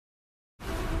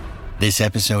This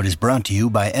episode is brought to you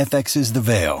by FX's The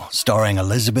Veil, starring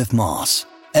Elizabeth Moss.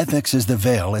 FX's The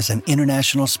Veil is an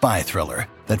international spy thriller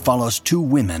that follows two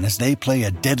women as they play a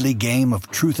deadly game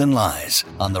of truth and lies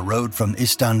on the road from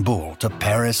Istanbul to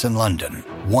Paris and London.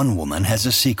 One woman has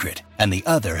a secret, and the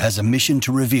other has a mission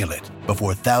to reveal it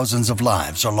before thousands of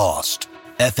lives are lost.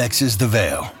 FX's The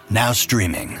Veil, now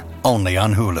streaming, only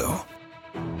on Hulu.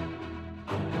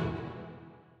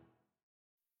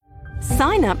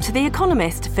 Sign up to The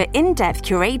Economist for in-depth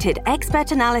curated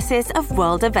expert analysis of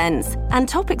world events and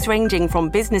topics ranging from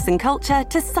business and culture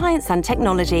to science and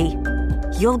technology.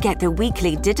 You'll get the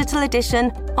weekly digital edition,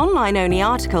 online-only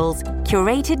articles,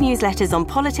 curated newsletters on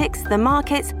politics, the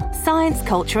markets, science,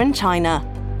 culture and China,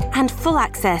 and full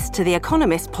access to The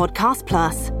Economist Podcast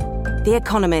Plus. The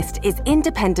Economist is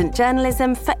independent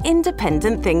journalism for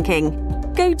independent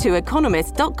thinking. Go to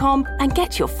economist.com and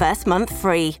get your first month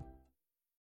free.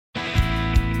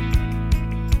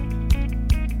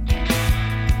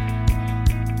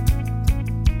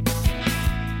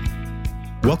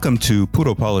 Welcome to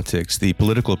Puro Politics, the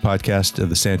political podcast of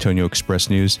the San Antonio Express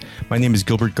News. My name is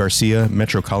Gilbert Garcia,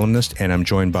 Metro columnist, and I'm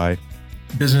joined by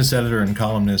business editor and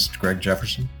columnist Greg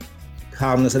Jefferson,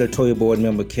 columnist editorial board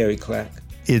member Kerry Clack.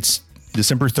 It's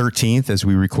December 13th as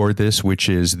we record this, which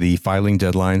is the filing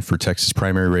deadline for Texas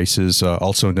primary races,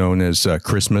 also known as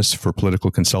Christmas for political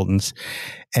consultants.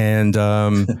 And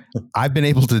I've been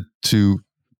able to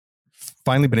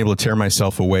finally been able to tear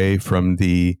myself away from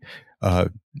the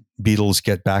Beatles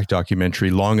Get Back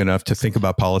documentary long enough to think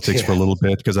about politics for a little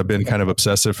bit, because I've been kind of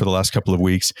obsessive for the last couple of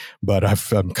weeks, but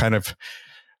I'm kind of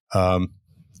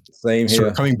same here. Sort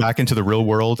of coming back into the real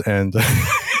world, and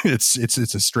it's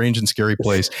a strange and scary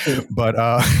place. But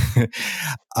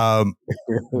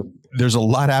there's a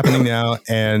lot happening now,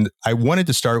 and I wanted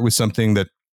to start with something that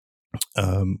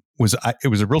it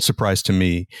was a real surprise to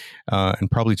me, and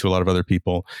probably to a lot of other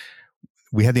people.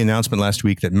 We had the announcement last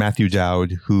week that Matthew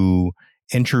Dowd, who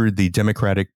entered the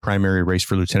Democratic primary race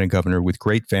for lieutenant governor with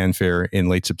great fanfare in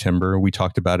late September. We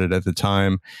talked about it at the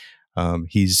time.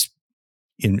 He's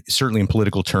certainly in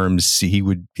political terms, he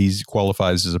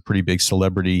qualifies as a pretty big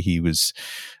celebrity. He was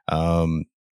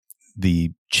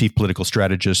the chief political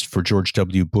strategist for George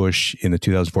W. Bush in the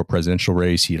 2004 presidential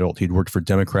race. He'd worked for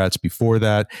Democrats before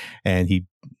that, and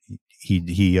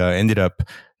he ended up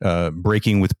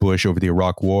breaking with Bush over the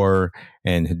Iraq War,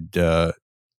 and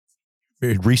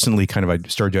had recently kind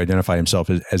of started to identify himself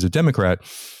as a Democrat.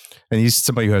 And he's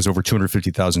somebody who has over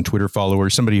 250,000 Twitter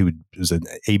followers, somebody who is an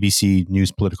ABC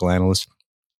News political analyst.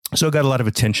 So it got a lot of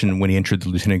attention when he entered the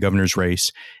lieutenant governor's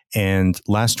race. And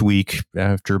last week,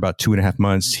 after about 2.5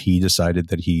 months, he decided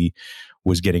that he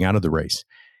was getting out of the race.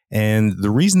 And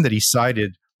the reason that he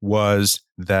cited was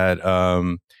that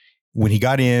when he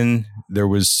got in, there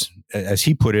was, as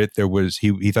he put it,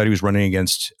 he thought he was running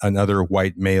against another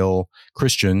white male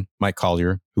Christian, Mike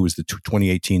Collier, who was the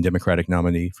 2018 Democratic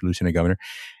nominee for lieutenant governor.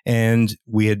 And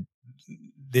it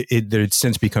had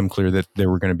since become clear that there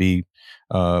were going to be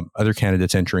other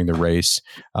candidates entering the race.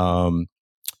 You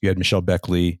had Michelle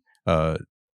Beckley, a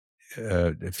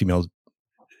female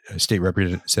state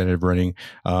representative running.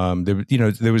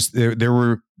 There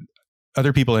were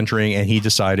other people entering, and he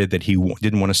decided that he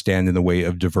didn't want to stand in the way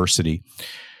of diversity.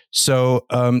 So,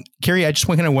 Kerry, I just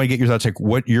want to get your thoughts, like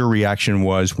what your reaction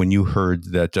was when you heard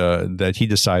that he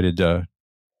decided,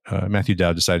 Matthew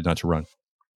Dowd decided not to run.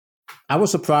 I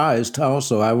was surprised.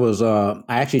 Also, I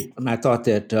thought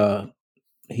that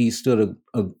he stood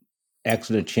an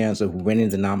excellent chance of winning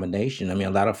the nomination. I mean,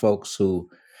 a lot of folks who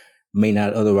may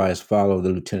not otherwise follow the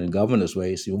lieutenant governor's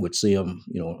race, you would see him,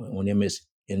 on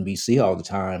MSNBC all the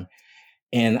time.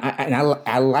 And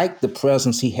I like the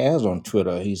presence he has on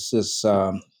Twitter. He's this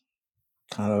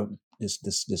kind of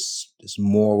this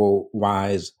moral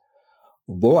wise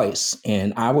voice.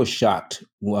 And I was shocked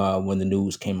when the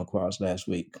news came across last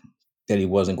week that he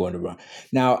wasn't going to run.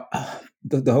 Now,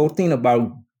 the whole thing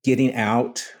about getting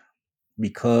out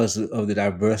because of the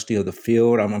diversity of the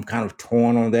field, I'm kind of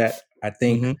torn on that. I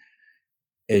think,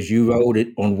 as you wrote it,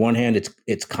 on one hand,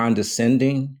 it's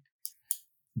condescending,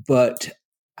 but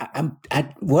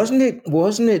wasn't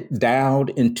it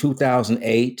Dowd in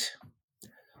 2008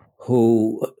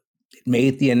 who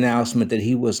made the announcement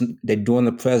that during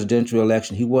the presidential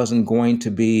election he wasn't going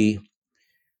to be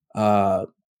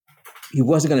he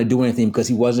wasn't going to do anything because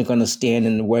he wasn't going to stand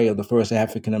in the way of the first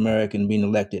African American being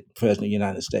elected president of the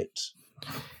United States?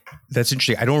 That's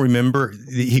interesting. I don't remember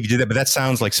he did that, but that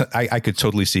sounds like I could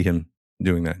totally see him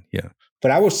doing that. Yeah. But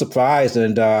I was surprised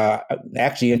and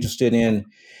actually interested in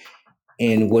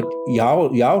what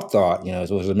y'all thought.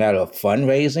 Was it a matter of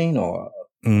fundraising or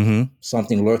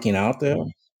something lurking out there?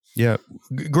 Yeah.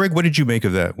 Greg, what did you make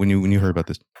of that when you heard about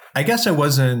this? I guess I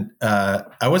wasn't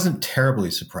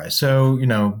terribly surprised. So,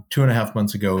 2.5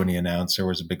 months ago when he announced, there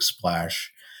was a big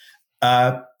splash,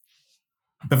 but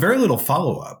very little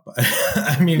follow up.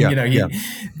 I mean,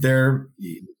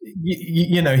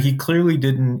 he clearly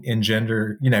didn't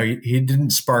engender, he didn't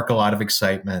spark a lot of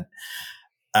excitement.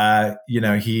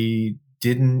 He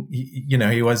didn't,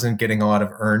 he wasn't getting a lot of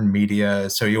earned media.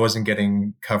 So he wasn't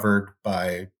getting covered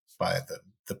by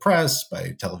the press,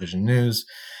 by television news.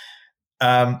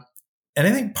 And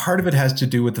I think part of it has to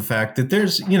do with the fact that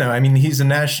there's, he's a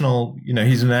national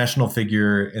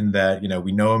figure in that,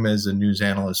 we know him as a news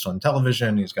analyst on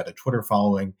television. He's got a Twitter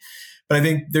following, but I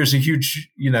think there's a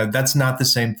huge, that's not the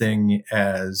same thing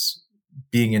as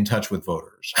being in touch with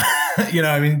voters.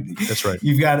 That's right.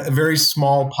 You've got a very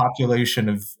small population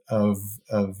of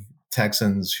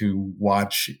Texans who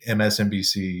watch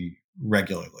MSNBC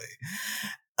regularly,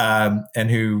 and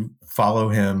who follow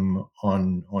him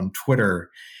on Twitter.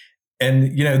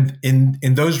 And,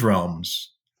 in those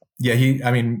realms,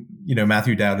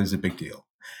 Matthew Dowd is a big deal.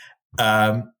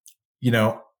 On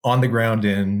the ground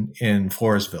in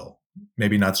Floresville,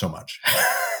 maybe not so much.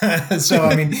 So,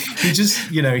 he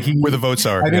just, where the votes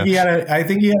are. I think he had a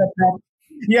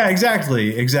yeah,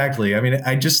 exactly.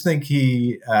 I just think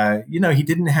he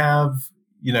didn't have,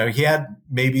 he had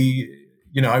maybe,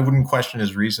 I wouldn't question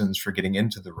his reasons for getting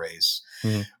into the race,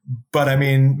 but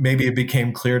maybe it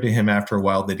became clear to him after a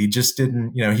while that he just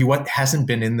didn't, he hasn't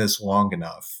been in this long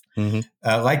enough,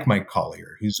 like Mike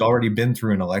Collier, who's already been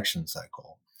through an election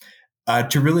cycle,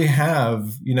 to really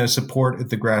have, support at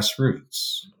the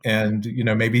grassroots. And,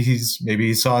 maybe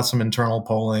he saw some internal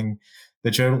polling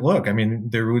that showed, look,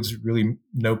 there was really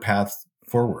no path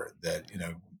forward, that,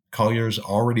 Collier's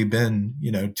already been,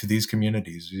 to these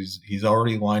communities. He's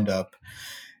already lined up,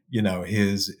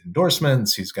 his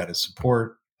endorsements. He's got his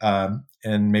support,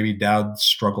 and maybe Dowd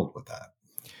struggled with that.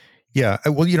 Yeah,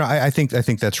 well, I think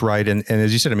that's right, and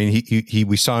as you said,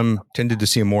 we tended to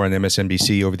see him more on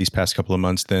MSNBC over these past couple of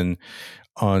months than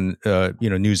on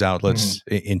news outlets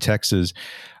in Texas.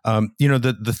 I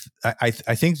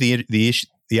think the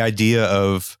idea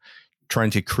of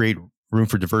trying to create room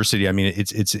for diversity,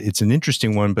 it's an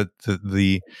interesting one, but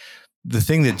the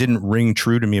thing that didn't ring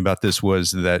true to me about this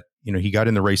was that he got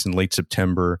in the race in late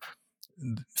September.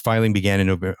 Filing began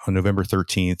on November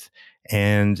 13th,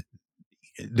 and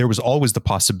there was always the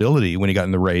possibility when he got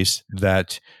in the race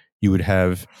that you would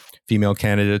have female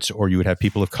candidates or you would have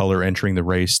people of color entering the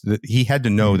race. That he had to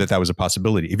know that was a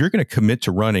possibility. If you're going to commit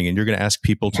to running and you're going to ask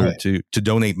people to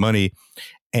donate money,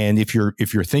 and if your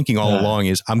thinking all along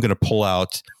is I'm going to pull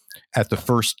out at the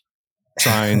first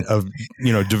sign of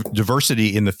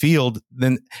diversity in the field,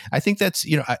 then I think that's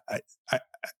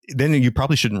then you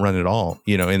probably shouldn't run at all.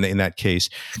 In that case,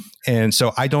 and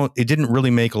so it didn't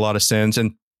really make a lot of sense.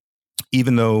 And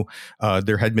even though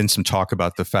there had been some talk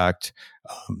about the fact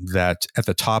that at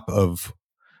the top of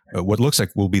what looks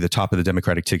like will be the top of the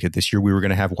Democratic ticket this year, we were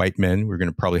going to have white men. We were going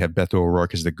to probably have Beto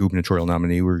O'Rourke as the gubernatorial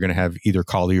nominee. We were going to have either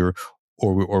Collier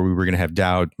or we were going to have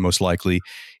Dowd, most likely,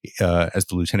 as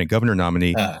the lieutenant governor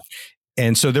nominee.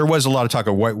 And so there was a lot of talk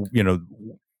of why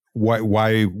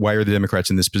are the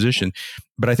Democrats in this position?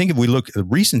 But I think if we look at the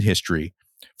recent history,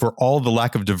 for all the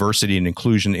lack of diversity and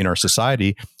inclusion in our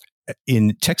society,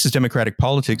 in Texas Democratic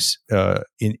politics,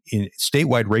 in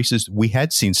statewide races, we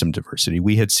had seen some diversity.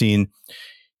 We had seen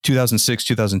 2006,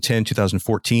 2010,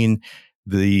 2014,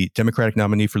 the Democratic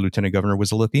nominee for lieutenant governor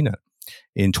was a Latina.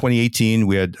 In 2018,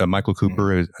 we had Michael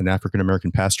Cooper, an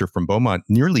African-American pastor from Beaumont,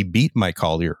 nearly beat Mike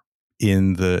Collier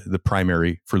in the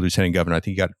primary for lieutenant governor. I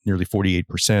think he got nearly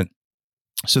 48%.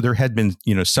 So there had been,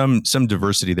 some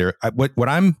diversity there. What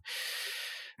I'm,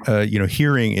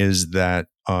 hearing is that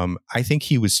I think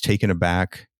he was taken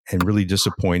aback and really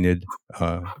disappointed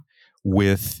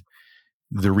with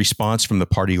the response from the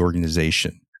party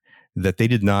organization, that they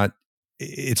did not.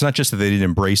 It's not just that they didn't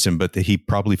embrace him, but that he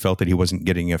probably felt that he wasn't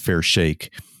getting a fair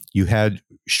shake. You had,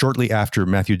 shortly after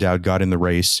Matthew Dowd got in the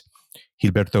race,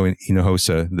 Gilberto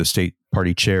Hinojosa, the state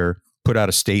party chair, put out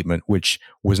a statement, which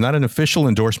was not an official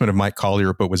endorsement of Mike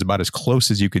Collier, but was about as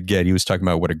close as you could get. He was talking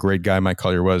about what a great guy Mike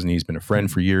Collier was, and he's been a friend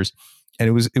for years. And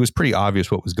it was pretty obvious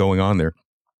what was going on there.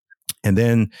 And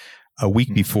then a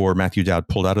week before Matthew Dowd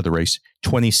pulled out of the race,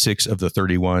 26 of the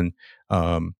 31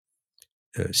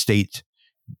 state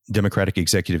Democratic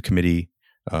Executive Committee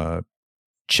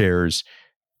chairs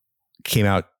came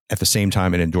out at the same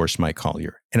time and endorsed Mike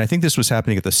Collier. And I think this was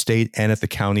happening at the state and at the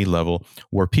county level,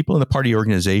 where people in the party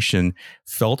organization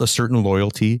felt a certain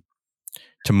loyalty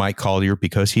to Mike Collier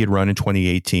because he had run in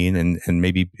 2018 and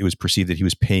maybe it was perceived that he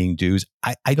was paying dues.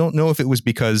 I don't know if it was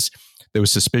because there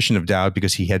was suspicion of Dowd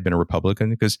because he had been a Republican,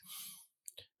 because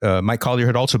Mike Collier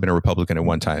had also been a Republican at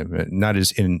one time, not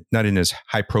in as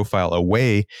high profile a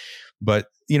way, but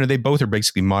they both are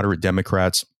basically moderate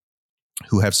Democrats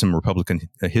who have some Republican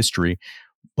history.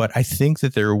 But I think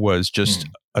that there was just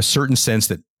a certain sense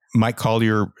that Mike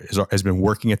Collier has been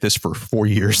working at this for 4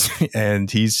 years,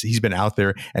 and he's been out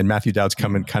there, and Matthew Dowd's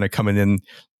coming in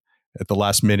at the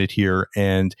last minute here,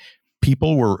 and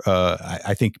people were,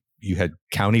 I think you had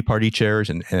county party chairs,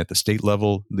 and at the state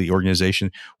level, the organization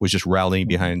was just rallying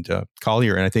behind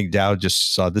Collier, and I think Dowd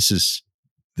just saw this is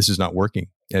not working,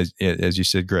 as you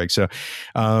said, Greg. So,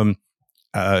 I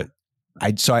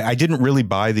didn't really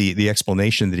buy the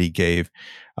explanation that he gave,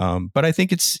 but I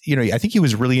think it's I think he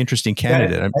was a really interesting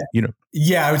candidate.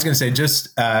 Yeah, I was going to say, just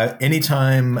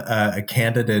anytime a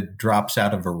candidate drops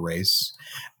out of a race,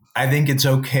 I think it's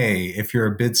okay if you're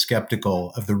a bit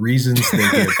skeptical of the reasons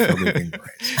they give for leaving the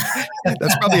race.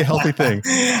 That's probably a healthy thing.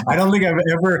 I don't think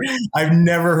I've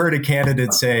never heard a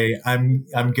candidate say, I'm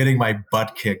getting my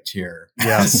butt kicked here.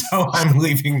 Yeah. So I'm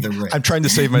leaving the race. I'm trying to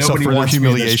save myself Nobody further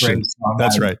humiliation. race, so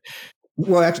That's right.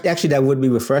 Well, actually, that would be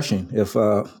refreshing if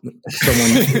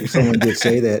someone did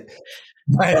say that.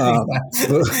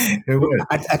 It would.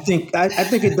 I think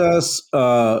it does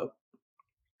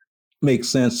make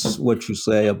sense what you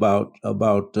say about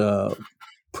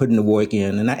putting the work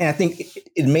in, and I think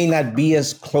it may not be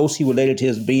as closely related to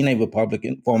his being a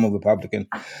former Republican,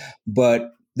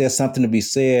 but there's something to be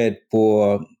said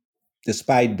for,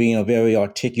 despite being a very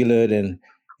articulate and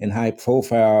high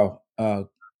profile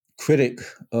critic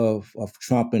of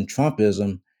Trump and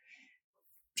Trumpism,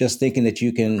 just thinking that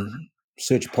you can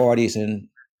switch parties and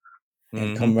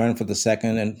come run for the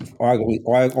second, and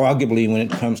arguably when it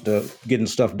comes to getting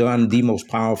stuff done, the most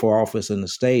powerful office in the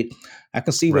state, I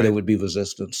can see where there would be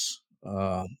resistance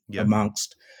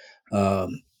amongst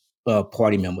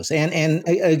party members. And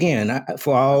again,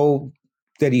 for all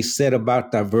that he said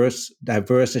about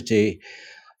diversity,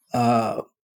 I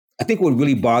think what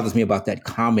really bothers me about that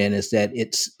comment is that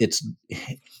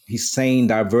he's saying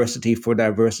diversity for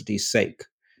diversity's sake.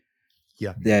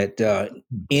 Yeah. That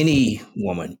any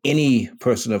woman, any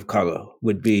person of color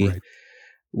would be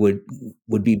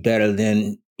better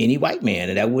than any white man,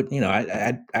 and that would,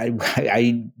 I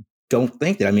don't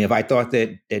think that. I mean, if I thought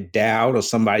that Dowd or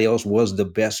somebody else was the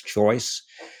best choice,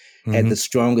 had the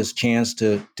strongest chance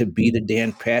to be the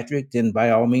Dan Patrick, then by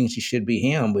all means he should be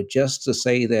him. But just to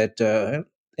say that.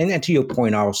 And then to your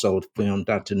point also, for him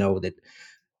not to know that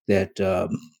the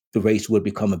race would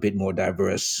become a bit more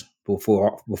diverse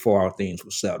before all things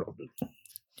were settled.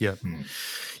 Yeah,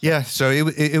 yeah. So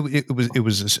it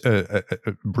was a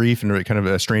brief and kind of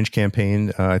a strange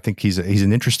campaign. I think he's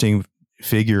an interesting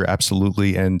figure,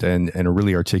 absolutely, and a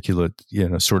really articulate,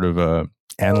 sort of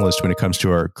analyst when it comes to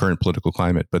our current political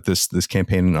climate. But this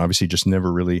campaign obviously just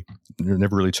never really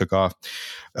took off.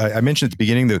 I mentioned at the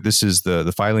beginning that this is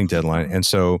the filing deadline, and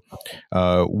so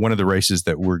one of the races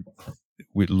that we're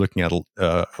looking at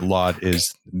a lot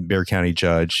is Bexar County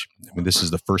judge. I mean, this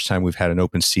is the first time we've had an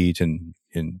open seat in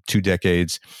 2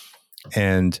 decades,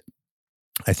 and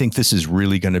I think this is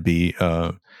really going to be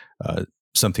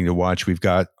something to watch. We've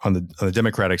got on the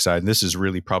Democratic side, and this is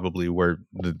really probably where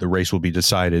the race will be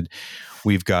decided.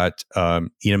 We've got Ina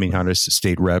Mijares,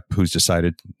 state rep, who's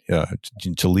decided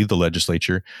to leave the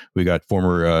legislature. We got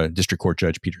former District Court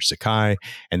Judge Peter Sakai,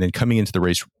 and then coming into the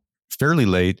race fairly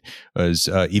late is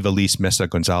Ivelisse Mesa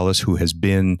Gonzalez, who has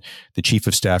been the chief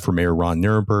of staff for Mayor Ron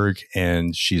Nirenberg,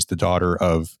 and she's the daughter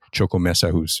of Choco Mesa,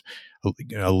 who's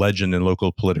a legend in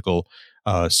local political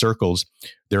circles.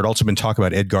 There had also been talk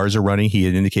about Ed Garza running. He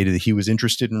had indicated that he was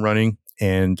interested in running,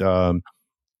 and I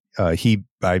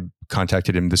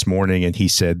contacted him this morning, and he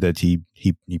said that he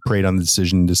prayed on the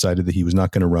decision and decided that he was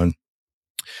not going to run.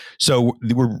 So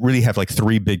we really have like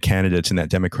 3 big candidates in that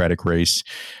Democratic race.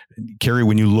 Carrie,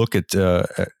 when you look at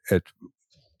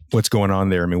what's going on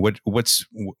there, I mean,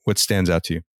 what stands out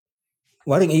to you?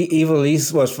 Well, I think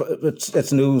Ivelisse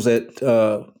that's news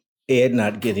that Ed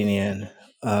not getting in,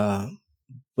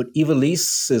 but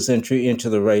Ivelisse's entry into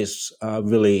the race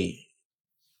really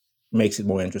makes it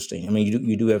more interesting. I mean,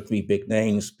 you do have 3 big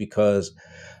names because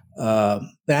I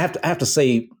have to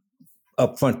say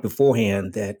up front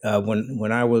beforehand that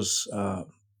when I was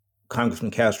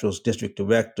Congressman Castro's district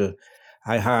director,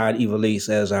 I hired Ivelisse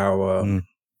as our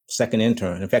second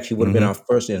intern. In fact, she would have been our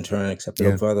first intern, except that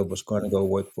her brother was going to go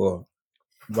work for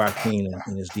Joaquin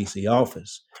in his DC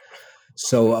office.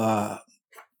 So I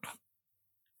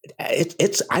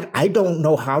don't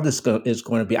know how this is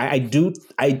going to be. I do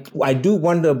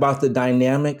wonder about the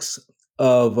dynamics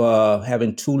of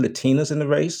having 2 Latinas in the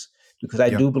race, because I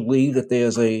do believe that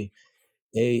there's a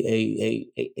a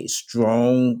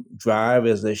strong drive,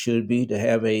 as there should be, to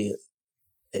have a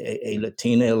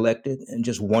Latina elected, and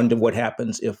just wonder what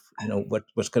happens if,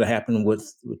 what's going to happen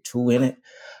with two in it.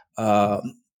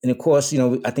 And of course,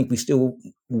 I think we still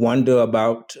wonder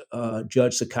about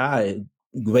Judge Sakai,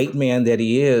 great man that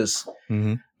he is,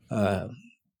 going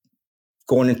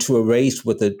into a race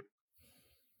with a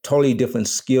totally different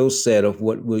skill set of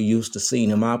what we're used to seeing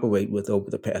him operate with over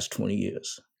the past 20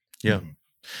 years. Yeah.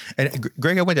 And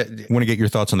Greg, I want to get your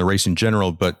thoughts on the race in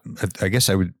general, but I guess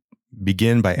I would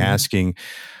begin by asking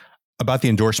about the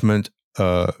endorsement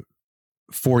for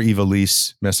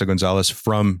Ivelisse Mesa Gonzalez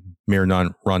from Mayor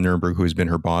Ron Nirenberg, who has been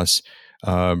her boss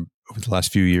over the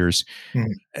last few years.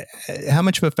 How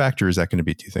much of a factor is that going to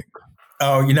be, do you think?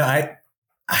 Oh, or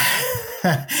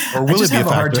will I just have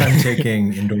a hard time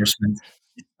taking endorsements.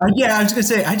 Yeah, I was going to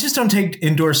say, I just don't take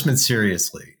endorsements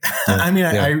seriously. I mean,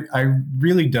 I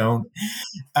really don't.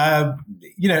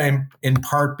 In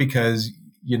part because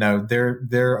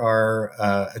there are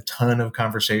a ton of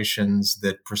conversations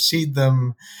that precede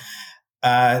them,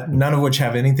 none of which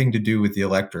have anything to do with the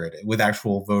electorate, with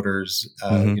actual voters.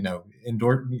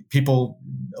 People,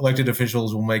 elected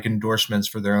officials, will make endorsements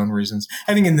for their own reasons.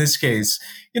 I think in this case,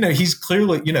 he's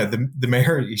clearly, the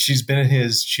mayor. She's been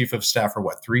his chief of staff for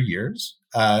 3 years.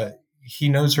 He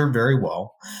knows her very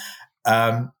well.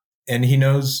 And he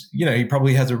knows, he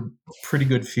probably has a pretty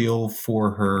good feel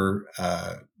for her,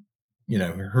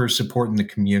 her support in the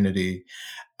community.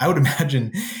 I would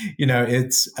imagine,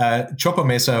 it's Chopo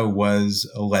Mesa was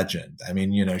a legend. I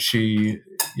mean, she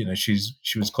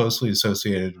was closely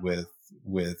associated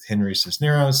with Henry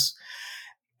Cisneros,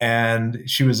 and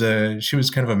she was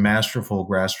kind of a masterful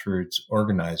grassroots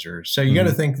organizer. So you got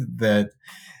to think that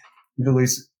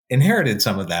Ivelisse inherited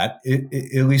some of that,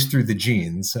 at least through the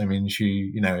genes. I mean,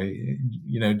 she,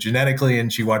 genetically,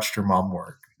 and she watched her mom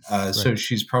work. So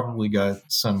she's probably got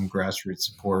some grassroots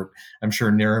support. I'm sure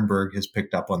Nirenberg has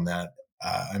picked up on that.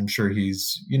 I'm sure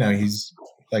he's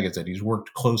like I said, he's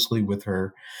worked closely with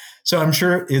her. So I'm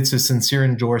sure it's a sincere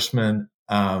endorsement.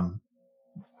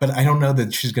 But I don't know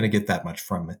that she's going to get that much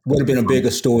from it. Would have been a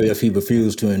bigger story if he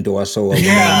refused to endorse her.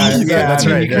 Yeah, that's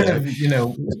right.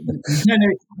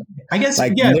 I guess,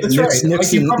 like that's right.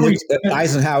 Nixon,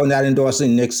 Eisenhower not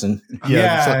endorsing Nixon.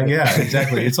 Yeah,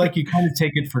 exactly. It's like you kind of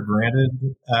take it for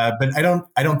granted, but I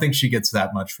don't think she gets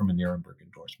that much from a Nirenberg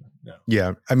endorsement. No.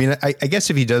 Yeah, I mean, I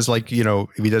guess if he does if he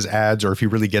does ads, or if he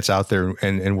really gets out there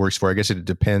and works for, I guess it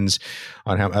depends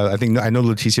on how. I know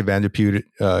Leticia Van de Putte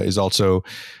is also,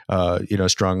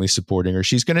 strongly supporting her.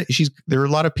 There are a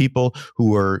lot of people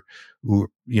who are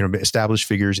established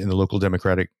figures in the local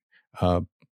Democratic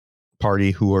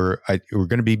Party who are going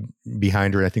to be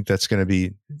behind her. I think that's going to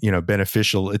be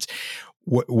beneficial. It's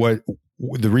what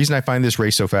the reason I find this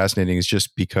race so fascinating is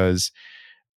just because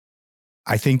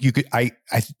I think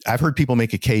I've heard people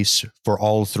make a case for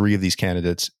all three of these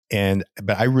candidates,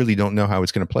 but I really don't know how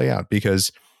it's going to play out,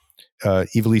 because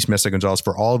Ivelisse Mesa Gonzalez,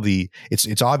 for all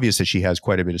it's obvious that she has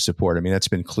quite a bit of support. I mean, that's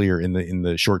been clear in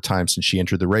the short time since she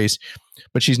entered the race,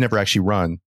 but she's never actually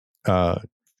run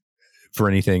for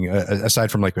anything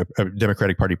aside from like a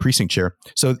Democratic Party precinct chair.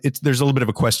 So there's a little bit of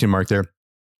a question mark there.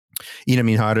 Ina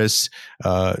Mijares,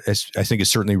 I think, is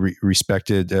certainly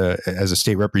respected as a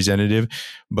state representative,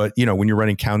 but when you're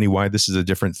running countywide, this is a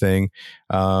different thing.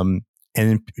 And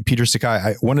Peter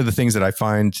Sakai, one of the things that I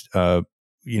find,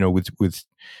 with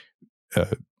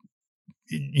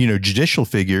judicial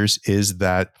figures is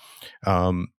that,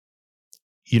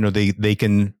 they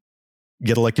can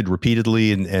get elected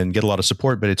repeatedly and get a lot of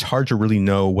support, but it's hard to really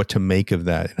know what to make of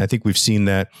that. And I think we've seen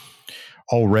that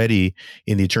already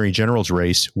in the Attorney General's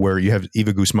race, where you have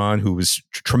Eva Guzman, who was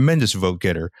a tremendous vote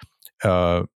getter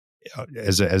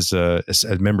as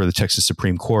a member of the Texas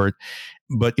Supreme Court.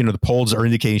 But, the polls are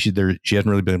indicating she hasn't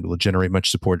really been able to generate much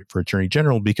support for Attorney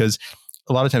General, because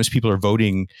a lot of times people are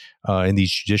voting in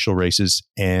these judicial races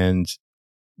and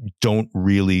don't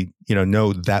really,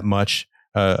 know that much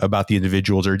about the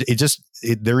individuals, or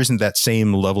there isn't that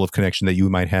same level of connection that you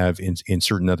might have in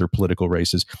certain other political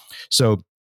races. So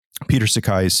Peter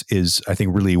Sakai is, I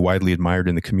think, really widely admired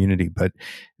in the community, but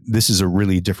this is a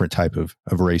really different type of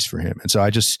race for him. And so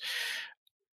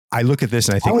I look at this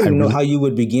and I think I don't know how you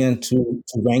would begin to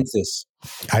rank this.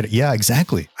 Yeah,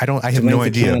 exactly. I have no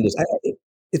idea.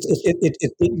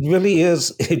 It really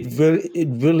is.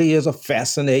 It really is a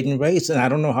fascinating race, and I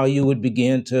don't know how you would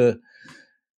begin to.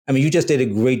 I mean, you just did a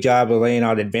great job of laying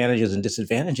out advantages and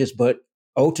disadvantages, but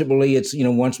ultimately, it's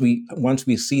once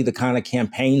we see the kind of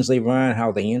campaigns they run,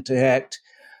 how they interact,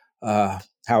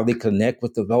 how they connect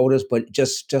with the voters, but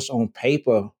just on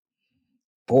paper,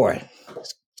 boy,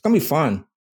 it's gonna be fun.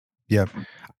 Yeah.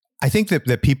 I think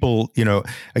that people,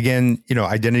 again,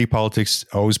 identity politics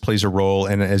always plays a role.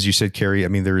 And as you said, Carrie, I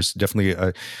mean, there's definitely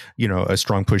a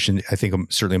strong push, and I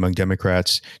think certainly among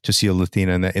Democrats, to see a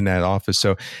Latina in that office.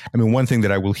 So, I mean, one thing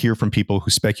that I will hear from people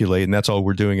who speculate, and that's all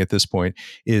we're doing at this point,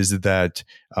 is that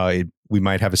we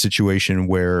might have a situation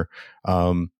where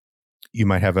you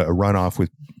might have a runoff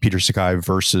with Peter Sakai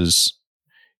versus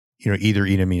either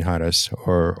Ina Mijares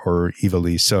or Eva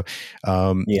Lee. So,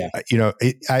 I don't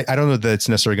know that it's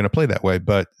necessarily going to play that way,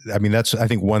 but I mean, that's, I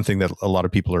think, one thing that a lot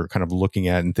of people are kind of looking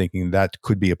at and thinking that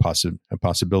could be a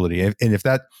possibility. And if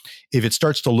it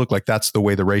starts to look like that's the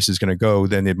way the race is going to go,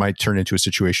 then it might turn into a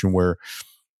situation where,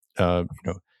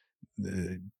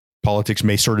 politics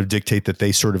may sort of dictate that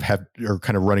they sort of are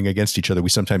kind of running against each other. We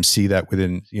sometimes see that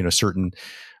within, certain,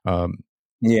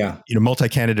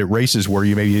 multi-candidate races where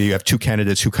you have two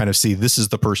candidates who kind of see this is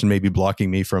the person maybe blocking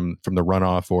me from the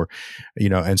runoff, or,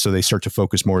 and so they start to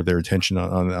focus more of their attention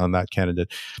on that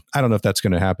candidate. I don't know if that's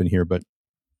going to happen here, but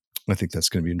I think that's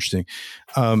going to be interesting.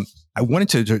 I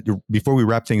wanted to, before we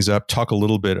wrap things up, talk a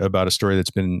little bit about a story that's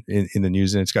been in the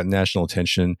news and it's got national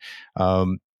attention.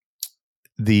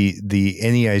 The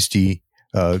NEISD,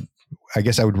 I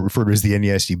guess I would refer to it as the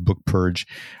NEISD book purge.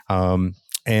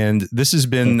 And this has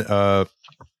been,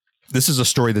 this is a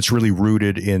story that's really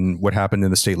rooted in what happened in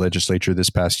the state legislature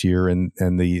this past year, and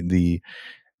the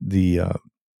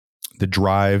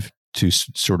drive to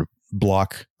sort of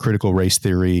block critical race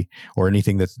theory or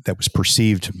anything that was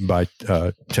perceived by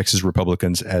Texas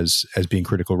Republicans as being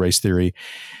critical race theory.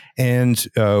 And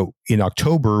in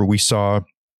October, we saw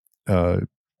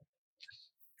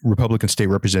Republican State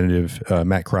Representative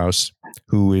Matt Krause,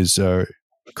 who is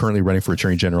currently running for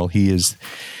Attorney General. He is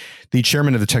the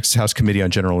chairman of the Texas House Committee on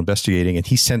General Investigating, and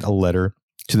he sent a letter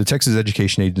to the Texas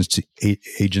Education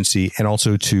Agency and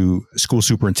also to school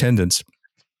superintendents,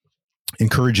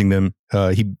 encouraging them.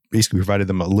 He basically provided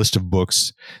them a list of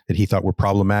books that he thought were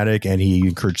problematic, and he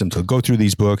encouraged them to go through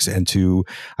these books and to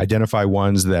identify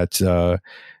ones that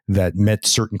met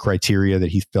certain criteria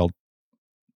that he felt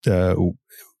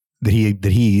that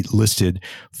he listed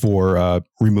for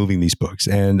removing these books.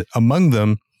 And among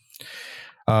them,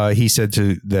 he said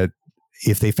that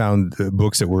if they found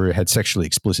books that had sexually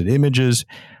explicit images,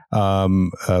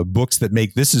 books that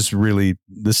this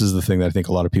is the thing that I think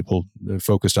a lot of people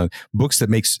focused on, books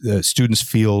that makes students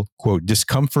feel, quote,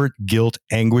 discomfort, guilt,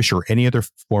 anguish, or any other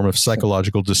form of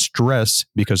psychological distress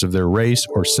because of their race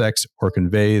or sex, or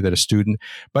convey that a student,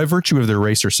 by virtue of their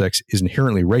race or sex, is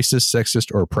inherently racist,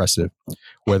 sexist, or oppressive,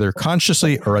 whether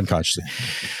consciously or unconsciously.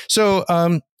 So,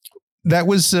 that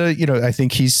was, I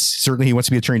think he wants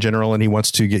to be Attorney General, and he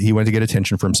wanted to get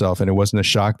attention for himself, and it wasn't a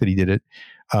shock that he did it.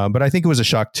 But I think it was a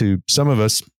shock to some of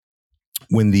us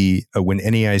when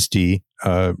NEISD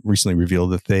recently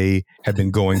revealed that they had been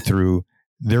going through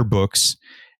their books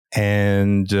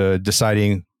and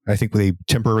deciding. I think they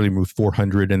temporarily moved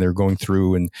 400, and they're going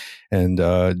through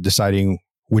and deciding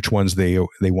which ones they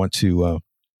want to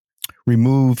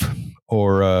remove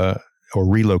or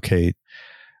relocate.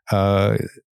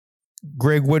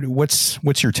 Greg,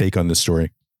 what's your take on this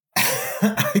story?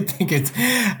 I think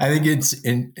it's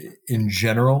in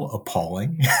general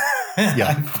appalling.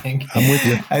 Yeah, I'm with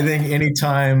you. I think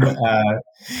anytime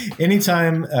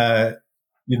a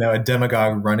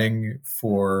demagogue running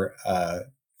for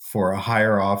a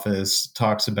higher office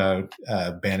talks about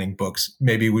banning books,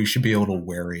 maybe we should be a little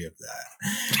wary of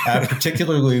that,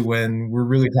 particularly when we're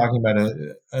really talking about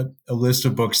a list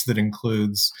of books that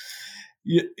includes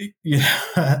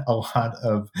a lot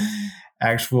of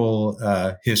actual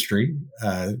history.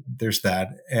 There's that,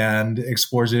 and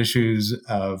explores issues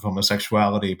of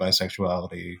homosexuality,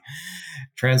 bisexuality,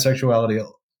 transsexuality,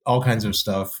 all kinds of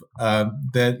stuff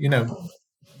that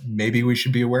maybe we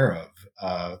should be aware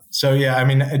of. So yeah, I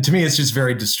mean, to me, it's just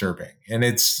very disturbing, and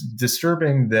it's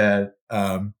disturbing that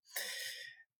a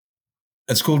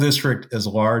school district as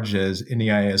large as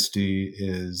NEISD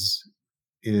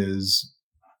is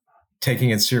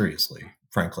taking it seriously,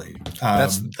 frankly.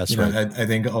 That's right. I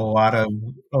think a lot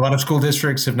of school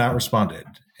districts have not responded,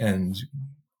 and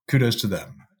kudos to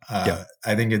them.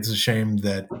 I think it's a shame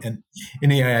that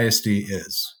NEISD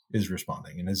is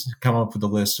responding and has come up with a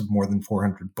list of more than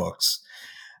 400 books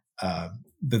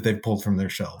that they've pulled from their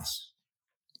shelves.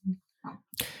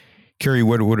 Carrie,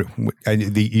 I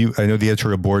know the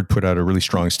editorial board put out a really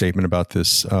strong statement about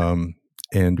this.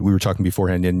 And we were talking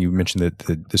beforehand, and you mentioned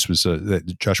that this was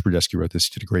that Josh Brodesky wrote this.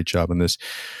 He did a great job on this.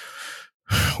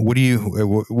 What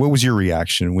was your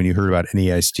reaction when you heard about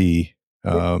NEISD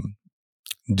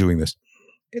doing this?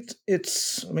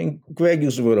 It's. I mean, Greg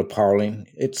used the word appalling.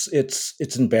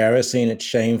 It's embarrassing. It's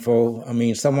shameful. I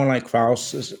mean, someone like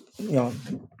Krauss is,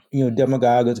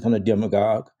 demagogue is kind of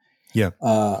demagogue. Yeah.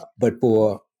 But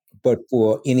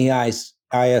for any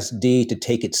ISD to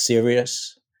take it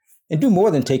serious and do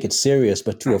more than take it serious,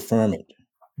 but to affirm it.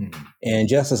 Mm-hmm. And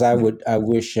just as I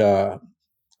wish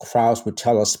Krauss would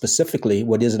tell us specifically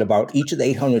what is it about each of the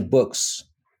 800 books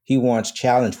he wants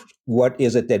challenged. What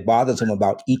is it that bothers him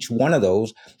about each one of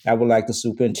those? I would like the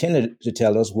superintendent to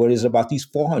tell us what is it about these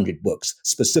 400 books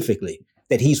specifically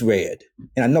that he's read.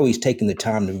 And I know he's taken the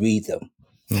time to read them.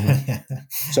 Mm-hmm.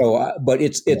 So, but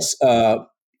it's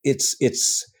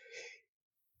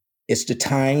the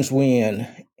times when,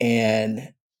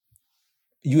 and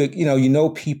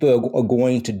people are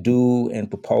going to do and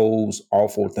propose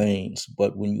awful things,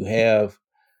 but when you have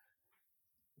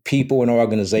people and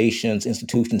organizations,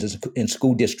 institutions, and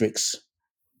school districts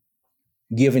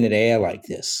giving it air like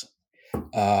this,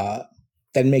 that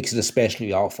makes it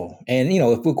especially awful. And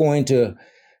if we're going to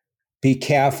be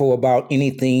careful about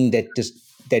anything that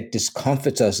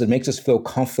discomforts us, it makes us feel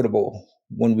comfortable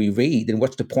when we read, then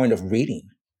what's the point of reading?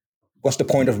 What's the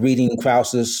point of reading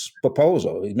Krauss's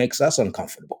proposal? It makes us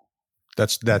uncomfortable.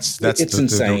 That's it's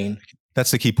insane.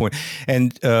 That's the key point.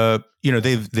 And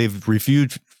they've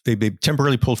reviewed. They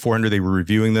temporarily pulled 400. They were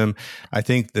reviewing them. I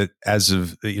think that as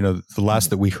of the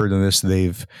last that we heard on this,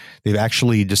 they've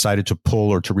actually decided to pull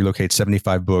or to relocate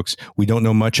 75 books. We don't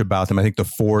know much about them. I think the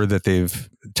 4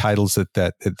 titles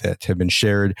that have been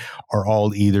shared are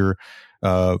all either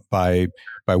by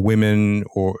women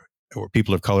or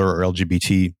people of color or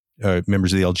LGBT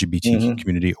members of the LGBT mm-hmm.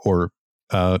 community. Or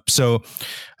as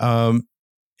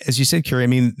you said, Carrie, I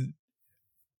mean,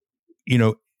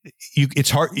 it's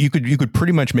hard. You could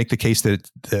pretty much make the case that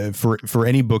for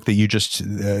any book that you just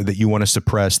that you want to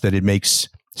suppress, that it makes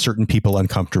certain people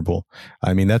uncomfortable.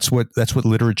 I mean, that's what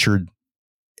literature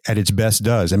at its best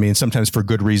does. I mean, sometimes for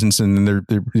good reasons, and there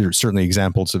are certainly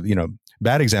examples of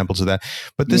bad examples of that.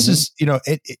 But this mm-hmm.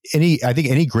 is I think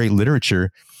any great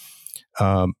literature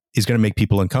is going to make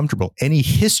people uncomfortable. Any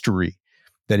history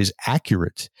that is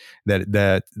accurate, that is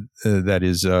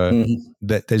mm-hmm.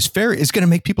 that is fair, is going to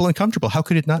make people uncomfortable. How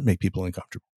could it not make people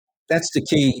uncomfortable? That's the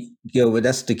key, Gilbert.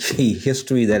 That's the key.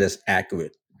 History that is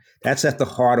accurate. That's at the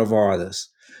heart of all this.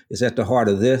 It's at the heart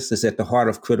of this. It's at the heart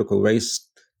of critical race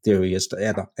theory. It's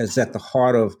at the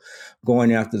heart of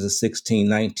going after the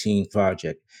 1619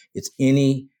 Project. It's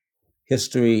any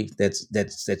history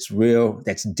that's real,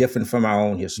 that's different from our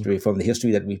own history, from the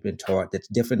history that we've been taught, that's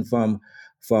different from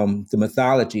the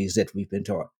mythologies that we've been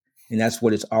taught. And that's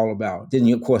what it's all about. Then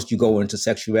of course you go into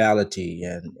sexuality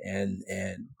and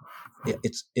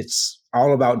it's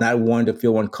all about not wanting to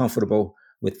feel uncomfortable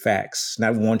with facts,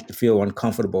 not wanting to feel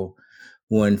uncomfortable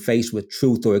when faced with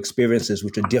truth or experiences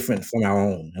which are different from our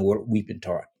own and what we've been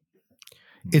taught.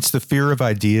 It's the fear of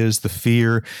ideas, the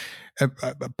fear,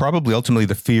 probably ultimately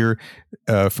the fear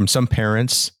from some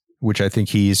parents, which I think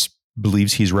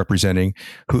believes he's representing,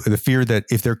 the fear that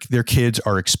if their kids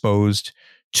are exposed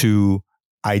to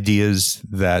ideas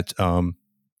that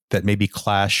maybe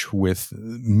clash with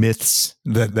myths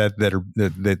that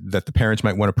the parents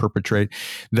might want to perpetrate,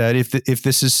 that if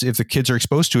the kids are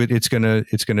exposed to it, it's gonna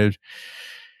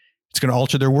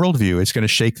alter their worldview. It's going to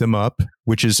shake them up,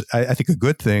 which is, I think, a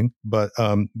good thing. But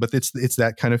it's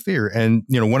that kind of fear. And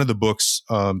one of the books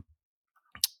on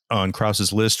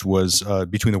Krauss's list was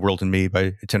Between the World and Me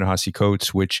by Ta-Nehisi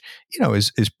Coates, which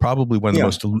is probably one of the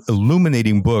most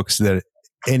illuminating books that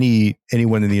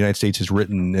anyone in the United States has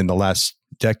written in the last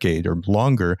decade or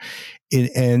longer.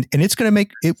 And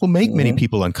it will make mm-hmm. many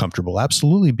people uncomfortable,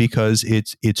 absolutely, because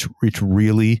it's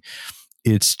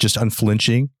just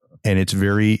unflinching. And it's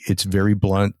very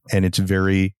blunt and it's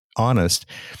very honest.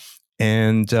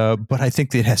 And, but I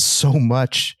think it has so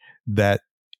much that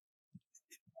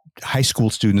high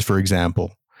school students, for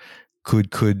example,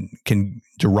 can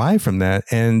derive from that.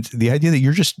 And the idea that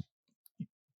you're just,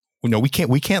 we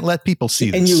can't let people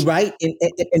see this. And you're right.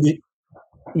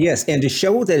 Yes, and to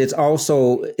show that it's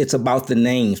about the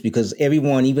names, because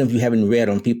everyone, even if you haven't read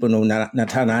them, people know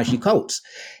Ta-Nehisi Coates.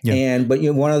 Yeah. But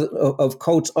one of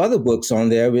Coates' other books on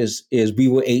there is We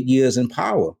Were 8 Years in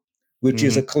Power, which mm-hmm.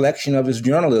 is a collection of his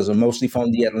journalism, mostly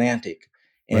from The Atlantic,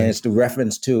 and right. It's the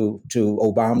reference to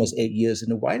Obama's 8 years in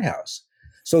the White House.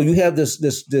 So you have this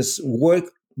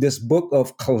book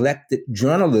of collected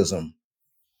journalism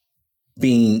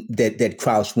being that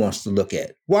Krauss wants to look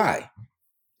at. Why?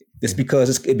 It's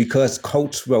because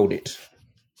Coates wrote it.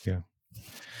 Yeah.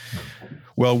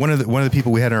 Well, one of the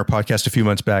people we had on our podcast a few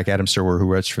months back, Adam Serwer, who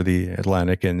writes for The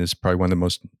Atlantic and is probably one of the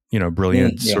most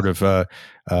brilliant sort of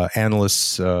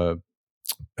analysts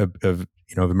of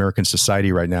American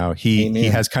society right now. He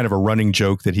has kind of a running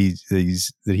joke that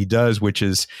he does, which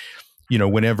is,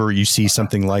 whenever you see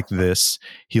something like this,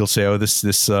 he'll say, "Oh,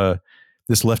 this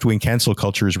left-wing cancel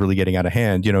culture is really getting out of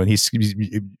hand," and he's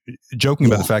joking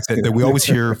about the fact that we always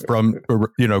hear from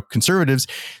conservatives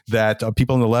that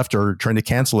people on the left are trying to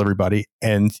cancel everybody,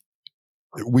 and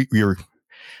we're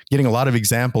getting a lot of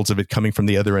examples of it coming from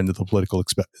the other end of the political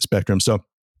spectrum. So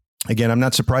again, I'm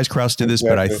not surprised Krauss did this,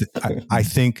 but I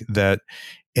think that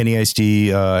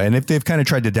NAISD, and if they've kind of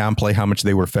tried to downplay how much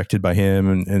they were affected by him,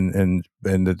 and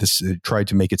that this tried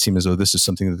to make it seem as though this is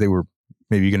something that they were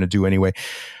maybe going to do anyway.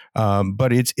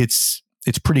 But it's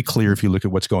pretty clear if you look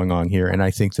at what's going on here. And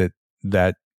I think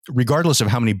that regardless of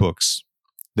how many books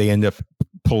they end up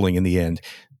pulling in the end,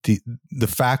 the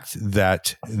fact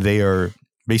that they are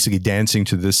basically dancing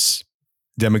to this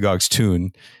demagogue's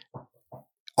tune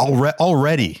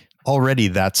already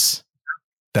that's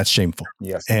shameful.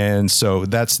 Yes. And so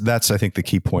that's I think the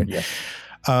key point. Yes.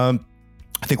 I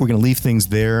think we're going to leave things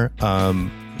there.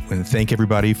 And thank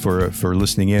everybody for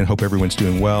listening in. Hope everyone's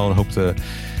doing well, and hope the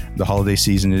holiday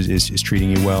season is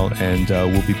treating you well. And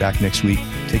we'll be back next week.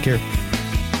 Take care.